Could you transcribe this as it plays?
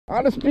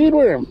on a speed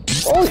worm.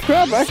 Holy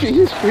crap, actually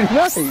he's pretty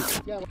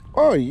nice.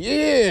 Oh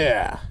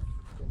yeah.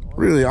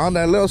 Really on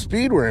that little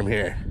speed worm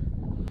here.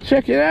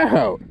 Check it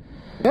out.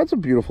 That's a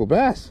beautiful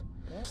bass.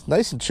 It's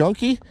nice and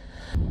chunky.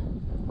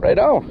 Right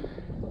on.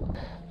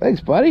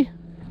 Thanks, buddy.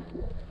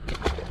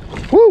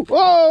 Woo!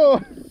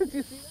 Whoa!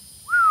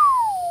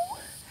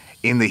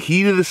 In the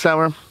heat of the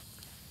summer,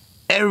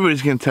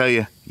 everybody's gonna tell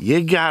you,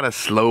 you gotta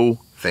slow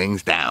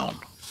things down.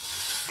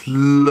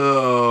 Slow.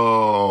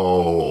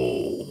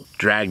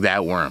 Drag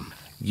that worm.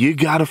 You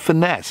gotta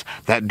finesse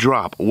that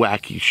drop,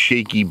 wacky,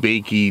 shaky,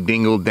 bakey,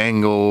 dingle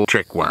dangle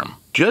trick worm.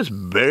 Just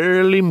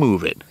barely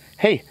move it.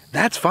 Hey,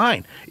 that's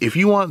fine if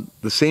you want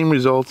the same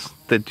results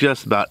that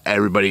just about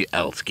everybody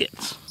else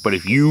gets. But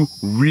if you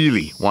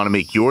really want to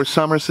make your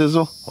summer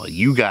sizzle, well,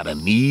 you got a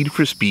need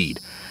for speed.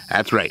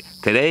 That's right.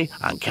 Today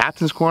on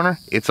Captain's Corner,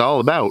 it's all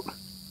about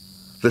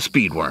the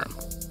speed worm.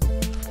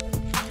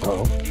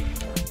 Oh,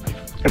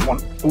 and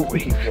one. Ooh,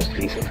 he feels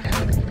decent.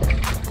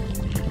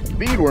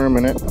 Speed worm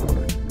in it.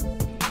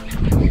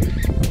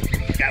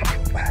 Got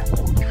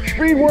him.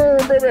 Speed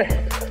worm, baby.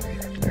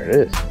 There it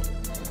is.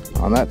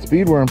 On that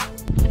speed worm.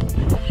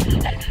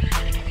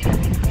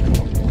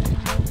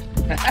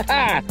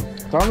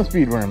 It's on the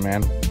speed worm,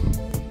 man.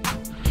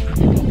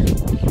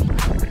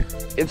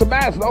 It's a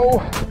bass,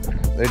 though.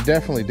 They're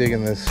definitely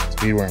digging this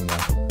speed worm,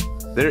 though.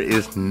 There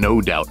is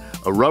no doubt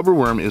a rubber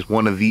worm is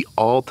one of the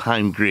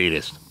all-time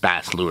greatest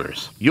bass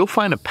lures. You'll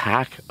find a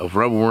pack of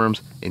rubber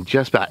worms in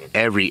just about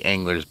every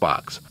angler's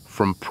box.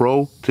 From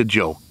pro to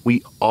Joe,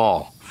 we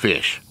all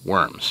fish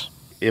worms.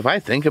 If I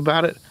think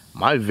about it,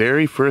 my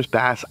very first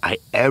bass I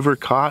ever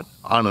caught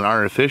on an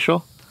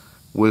artificial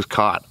was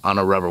caught on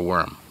a rubber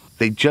worm.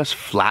 They just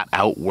flat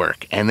out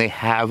work, and they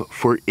have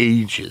for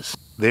ages.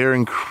 They're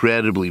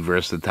incredibly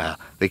versatile.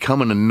 They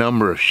come in a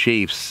number of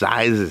shapes,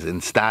 sizes,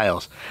 and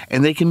styles,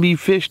 and they can be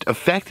fished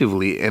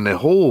effectively in a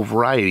whole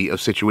variety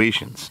of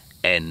situations.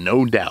 And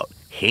no doubt,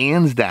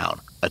 hands down,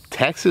 a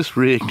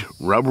Texas-rigged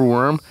rubber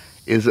worm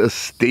is a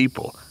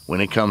staple when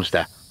it comes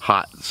to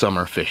hot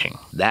summer fishing.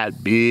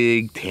 That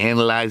big,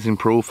 tantalizing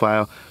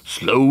profile,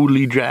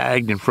 slowly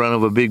dragged in front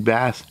of a big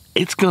bass,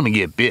 it's gonna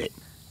get bit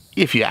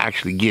if you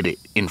actually get it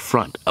in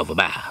front of a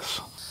bass.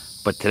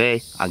 But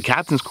today, on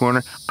Captain's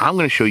Corner, I'm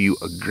going to show you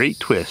a great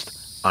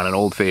twist on an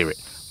old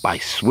favorite by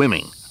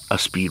swimming a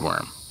speed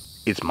worm.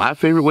 It's my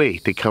favorite way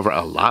to cover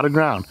a lot of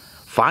ground,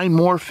 find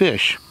more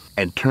fish,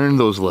 and turn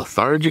those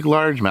lethargic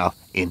largemouth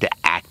into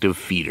active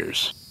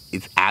feeders.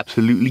 It's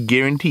absolutely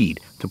guaranteed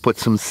to put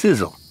some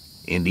sizzle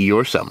into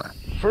your summer.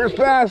 First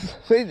bass,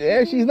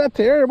 yeah, she's not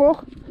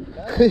terrible.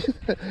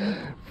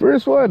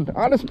 First one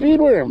on a speed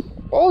worm.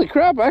 Holy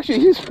crap, actually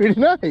he's pretty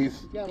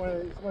nice. Yeah, one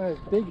of his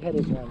big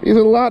headed ones. He's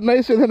a lot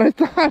nicer than I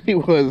thought he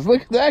was.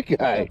 Look at that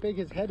guy. Look how big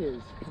his head is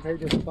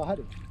compared to his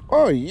body.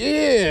 Oh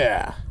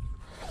yeah.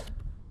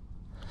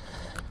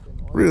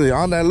 Really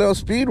on that little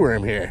speed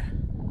worm here.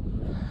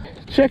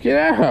 Check it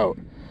out.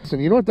 So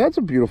you know what, that's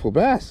a beautiful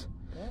bass.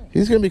 Yeah.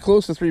 He's gonna be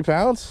close to 3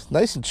 pounds.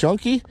 Nice and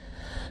chunky.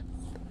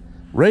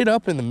 Right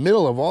up in the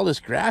middle of all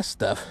this grass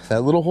stuff.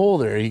 That little hole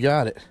there, you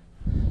got it.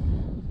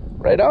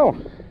 Right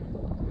on.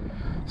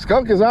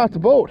 Skunk is off the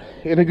boat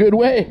in a good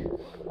way.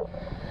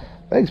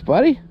 Thanks,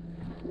 buddy.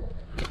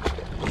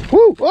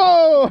 Woo!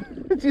 Whoa!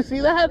 Did you see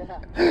that?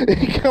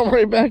 He come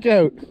right back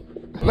out.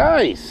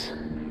 Nice.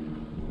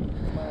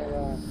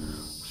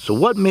 So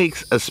what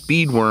makes a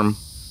speed worm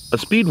a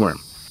speed worm?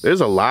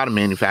 There's a lot of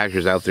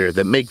manufacturers out there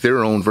that make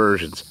their own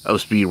versions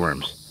of speed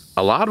worms.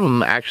 A lot of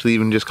them actually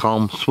even just call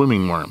them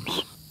swimming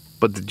worms.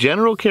 But the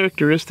general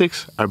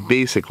characteristics are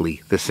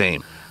basically the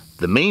same.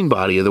 The main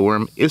body of the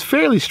worm is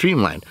fairly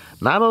streamlined.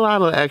 Not a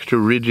lot of extra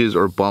ridges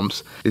or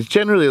bumps. It's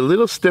generally a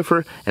little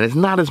stiffer and it's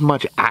not as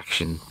much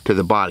action to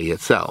the body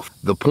itself.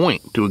 The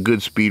point to a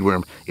good speed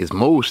worm is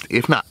most,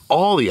 if not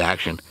all the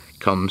action,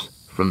 comes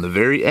from the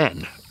very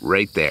end,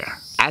 right there.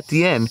 At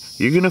the end,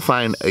 you're gonna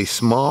find a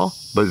small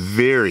but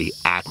very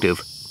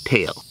active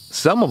tail.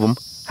 Some of them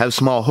have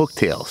small hook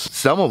tails.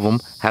 Some of them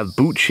have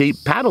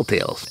boot-shaped paddle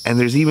tails. And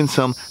there's even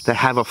some that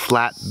have a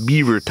flat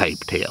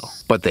beaver-type tail.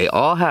 But they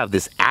all have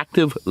this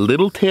active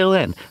little tail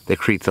end that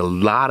creates a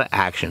lot of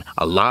action,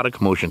 a lot of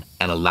commotion,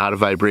 and a lot of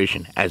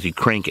vibration as you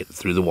crank it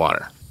through the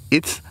water.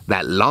 It's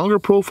that longer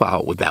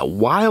profile with that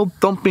wild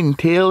thumping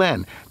tail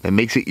end that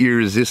makes it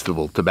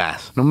irresistible to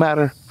bass, no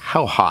matter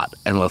how hot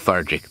and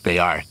lethargic they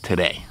are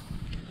today.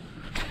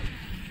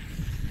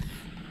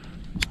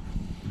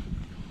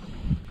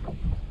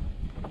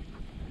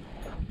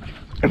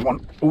 There's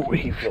one. Ooh,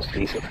 he feels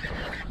decent.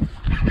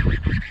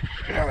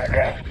 Oh,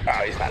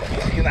 he's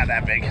not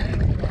that big.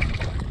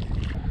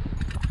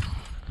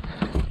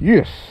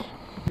 Yes.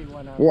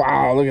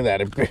 Wow, look at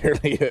that. It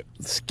barely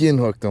skin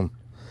hooked him.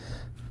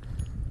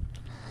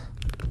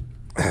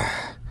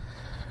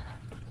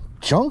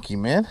 Chunky,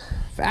 man.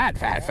 Fat.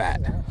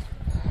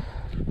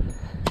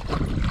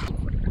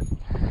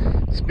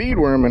 Speed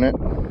worm in it.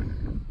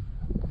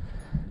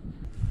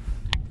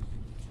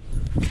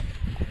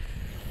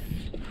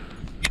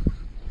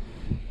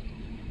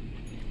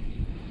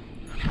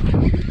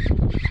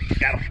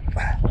 Got him.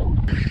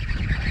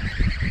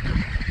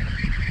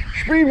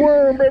 Speed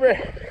worm, baby.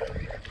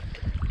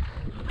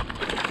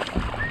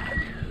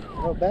 A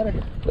little better.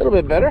 A little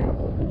bit better.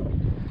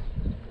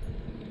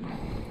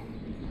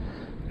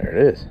 There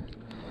it is.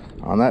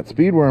 On that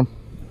speed worm.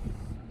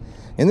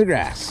 In the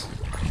grass.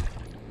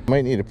 You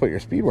might need to put your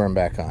speed worm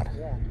back on.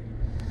 Yeah.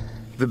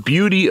 The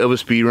beauty of a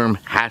speed worm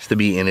has to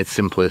be in its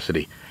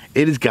simplicity.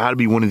 It has got to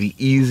be one of the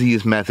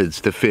easiest methods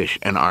to fish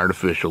an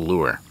artificial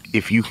lure.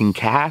 If you can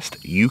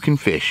cast, you can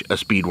fish a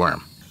speed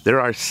worm.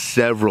 There are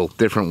several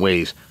different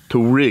ways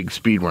to rig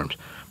speed worms,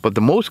 but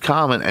the most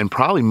common and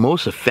probably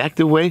most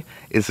effective way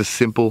is a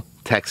simple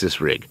Texas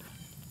rig.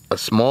 A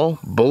small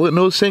bullet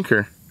nose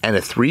sinker and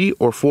a 3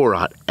 or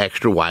 4/0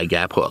 extra wide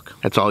gap hook.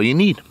 That's all you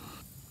need.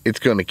 It's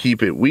going to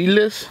keep it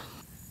weedless.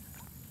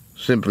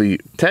 Simply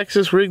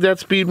Texas rig that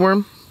speed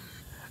worm,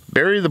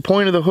 bury the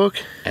point of the hook,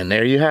 and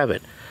there you have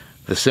it.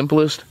 The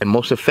simplest and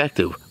most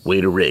effective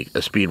way to rig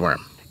a speed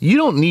worm. You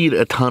don't need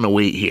a ton of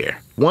weight here.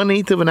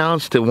 1/8 of an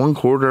ounce to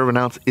 1/4 of an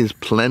ounce is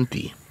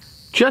plenty.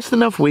 Just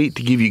enough weight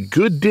to give you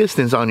good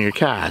distance on your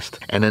cast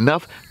and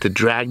enough to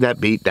drag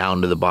that bait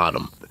down to the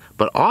bottom,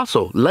 but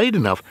also light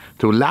enough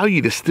to allow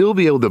you to still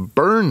be able to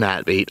burn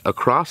that bait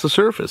across the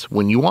surface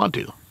when you want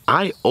to.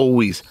 I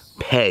always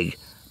peg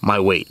my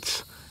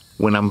weights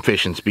when I'm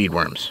fishing speed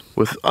worms.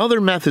 With other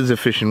methods of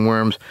fishing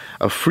worms,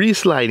 a free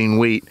sliding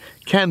weight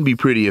can be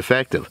pretty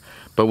effective.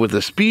 But with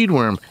a speed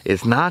worm,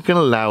 it's not going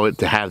to allow it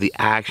to have the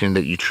action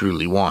that you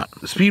truly want.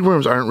 Speed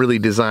worms aren't really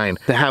designed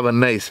to have a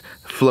nice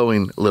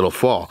flowing little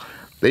fall.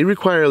 They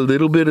require a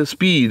little bit of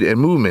speed and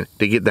movement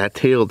to get that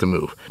tail to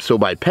move. So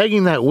by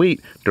pegging that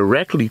weight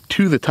directly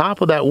to the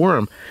top of that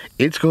worm,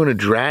 it's going to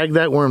drag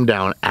that worm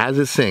down as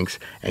it sinks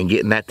and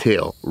getting that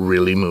tail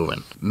really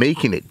moving,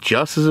 making it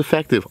just as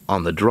effective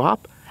on the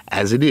drop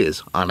as it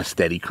is on a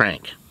steady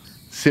crank.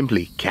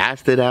 Simply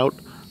cast it out,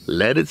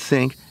 let it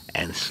sink,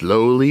 and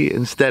slowly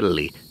and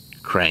steadily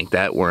crank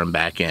that worm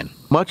back in.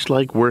 Much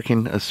like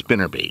working a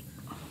spinnerbait.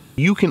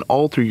 You can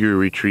alter your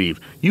retrieve.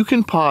 You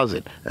can pause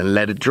it and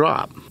let it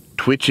drop.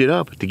 Twitch it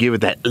up to give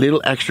it that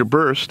little extra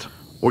burst,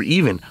 or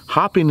even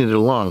hopping it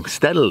along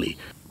steadily.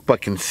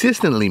 But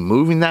consistently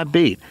moving that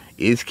bait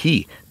is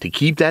key to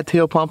keep that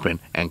tail pumping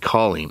and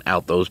calling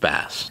out those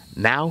bass.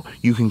 Now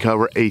you can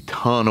cover a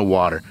ton of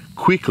water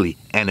quickly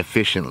and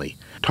efficiently.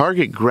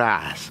 Target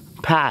grass,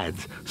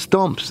 pads,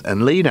 stumps,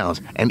 and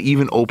laydowns, and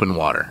even open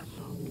water.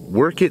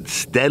 Work it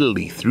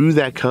steadily through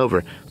that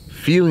cover,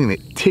 feeling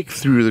it tick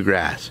through the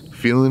grass,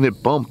 feeling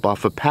it bump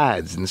off of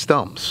pads and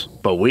stumps,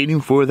 but waiting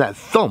for that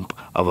thump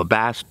of a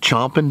bass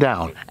chomping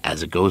down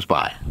as it goes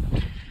by.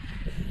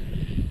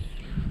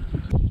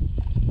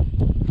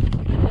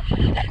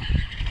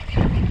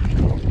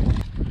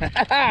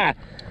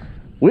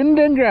 Wind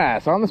and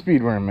grass on the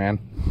speed worm, man.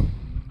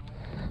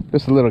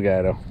 Just a little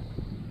guy though.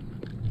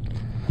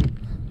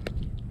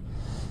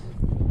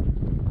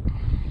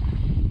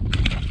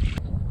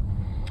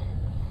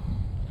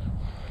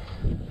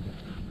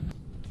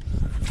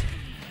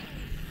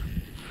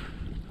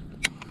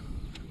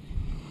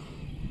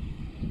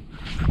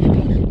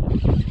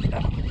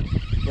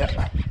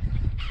 Yeah.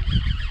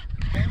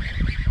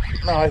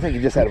 No, I think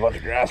he just had a bunch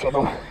of grass with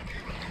him.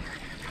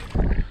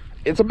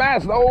 It's a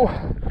bass though.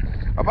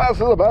 A bass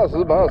is a bass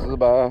is a bass is a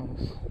bass.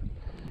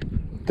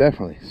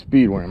 Definitely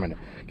speed worm in it.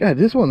 God,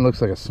 this one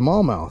looks like a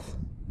smallmouth.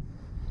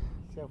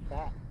 So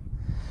fat.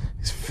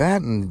 He's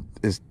fat and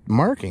his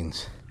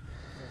markings.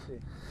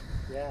 Let's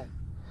see. Yeah.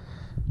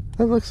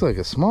 That looks like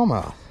a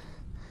smallmouth.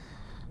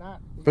 Not.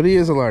 But he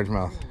is a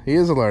largemouth. He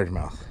is a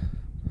largemouth.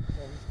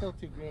 Yeah, he's still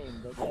too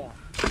green, but yeah.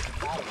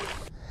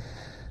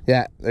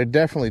 Yeah, they're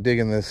definitely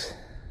digging this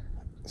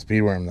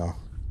speed worm though.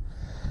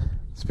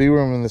 Speed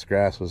worm in this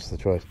grass was the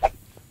choice.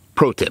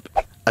 Pro tip.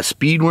 A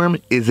speed worm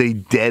is a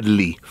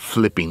deadly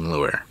flipping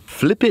lure.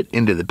 Flip it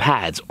into the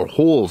pads or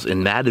holes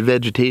in matted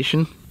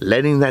vegetation,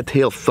 letting that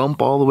tail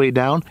thump all the way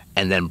down,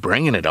 and then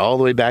bringing it all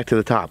the way back to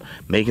the top,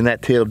 making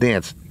that tail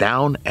dance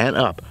down and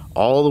up,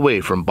 all the way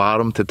from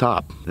bottom to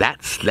top.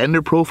 That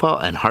slender profile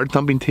and hard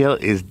thumping tail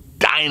is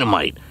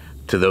dynamite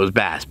to those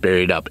bass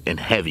buried up in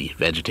heavy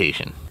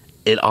vegetation.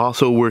 It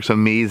also works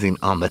amazing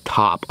on the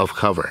top of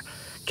cover.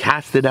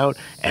 Cast it out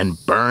and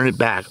burn it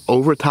back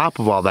over top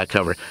of all that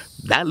cover.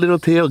 That little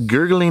tail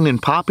gurgling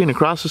and popping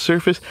across the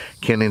surface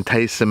can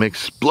entice some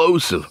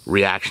explosive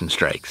reaction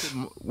strikes.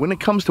 When it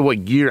comes to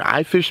what gear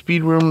I fish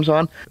speed worms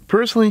on,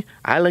 personally,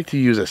 I like to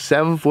use a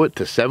 7-foot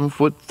to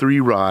 7'3"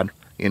 rod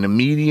in a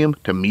medium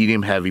to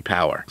medium heavy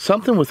power.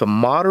 Something with a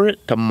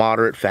moderate to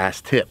moderate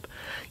fast tip.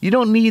 You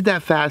don't need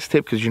that fast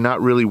tip because you're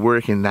not really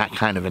working that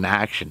kind of an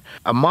action.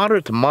 A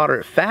moderate to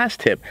moderate fast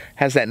tip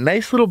has that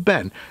nice little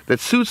bend that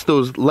suits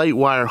those light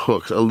wire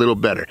hooks a little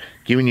better,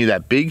 giving you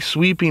that big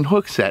sweeping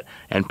hook set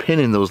and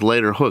pinning those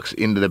lighter hooks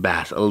into the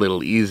bass a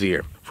little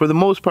easier. For the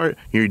most part,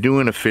 you're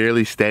doing a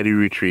fairly steady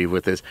retrieve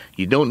with this.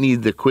 You don't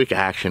need the quick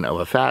action of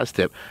a fast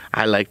tip.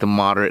 I like the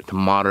moderate to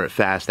moderate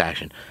fast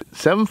action.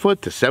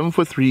 7-foot to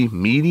 7'3",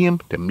 medium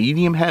to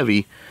medium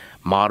heavy,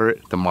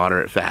 moderate to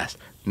moderate fast.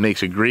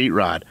 Makes a great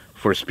rod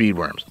for speed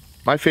worms.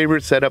 My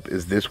favorite setup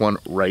is this one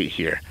right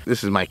here.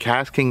 This is my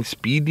KASTKING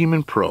Speed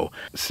Demon Pro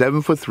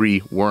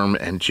 7'3" worm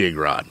and jig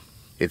rod.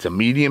 It's a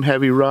medium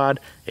heavy rod.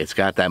 It's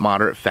got that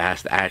moderate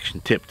fast action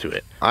tip to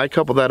it. I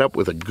couple that up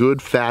with a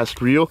good fast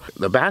reel.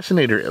 The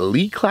Bassinator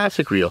Elite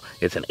Classic reel,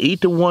 it's an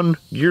 8-to-1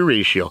 gear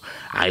ratio.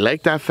 I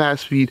like that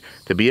fast speed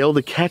to be able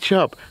to catch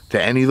up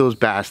to any of those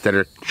bass that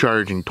are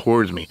charging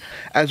towards me,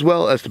 as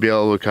well as to be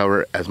able to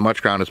cover as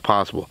much ground as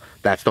possible.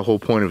 That's the whole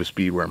point of a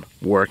speed worm,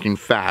 working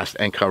fast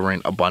and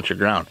covering a bunch of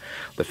ground.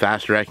 The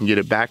faster I can get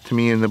it back to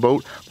me in the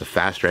boat, the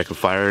faster I can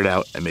fire it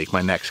out and make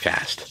my next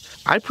cast.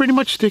 I pretty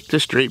much stick to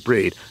straight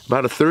braid,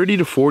 about a 30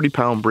 to 40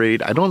 pound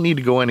braid. I don't need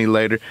to go any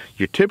lighter.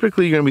 You're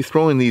typically going to be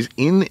throwing these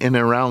in and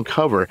around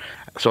cover,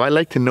 so I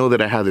like to know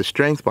that I have the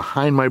strength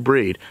behind my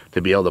braid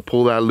to be able to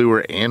pull that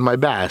lure and my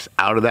bass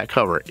out of that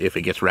cover if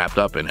it gets wrapped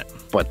up in it.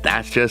 But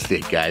that's just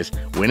it, guys.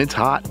 When it's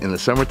hot in the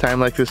summertime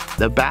like this,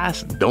 the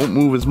bass don't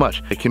move as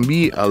much. It can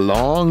be a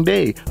long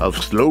day of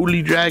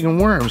slowly dragging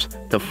worms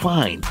to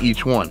find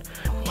each one.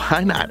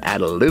 Why not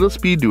add a little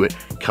speed to it,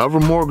 cover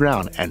more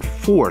ground, and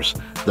force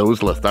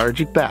those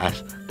lethargic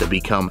bass to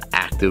become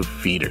active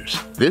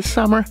feeders? This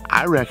summer,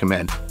 I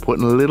recommend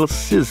putting a little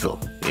sizzle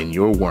in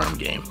your worm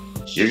game.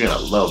 You're gonna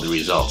love the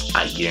results,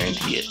 I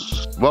guarantee it.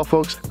 Well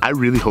folks, I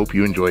really hope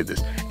you enjoyed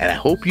this, and I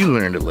hope you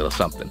learned a little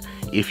something.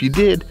 If you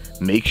did,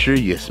 make sure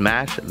you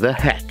smash the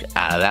heck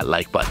out of that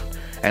like button.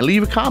 And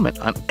leave a comment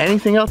on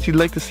anything else you'd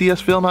like to see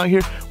us film out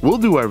here. We'll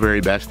do our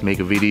very best to make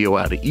a video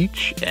out of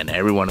each and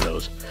every one of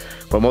those.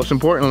 But most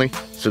importantly,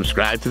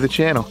 subscribe to the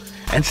channel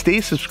and stay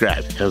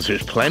subscribed because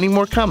there's plenty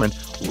more coming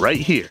right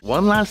here.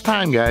 One last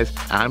time, guys,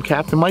 I'm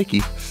Captain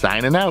Mikey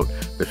signing out.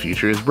 The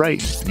future is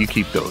bright. You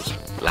keep those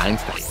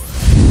lines tight.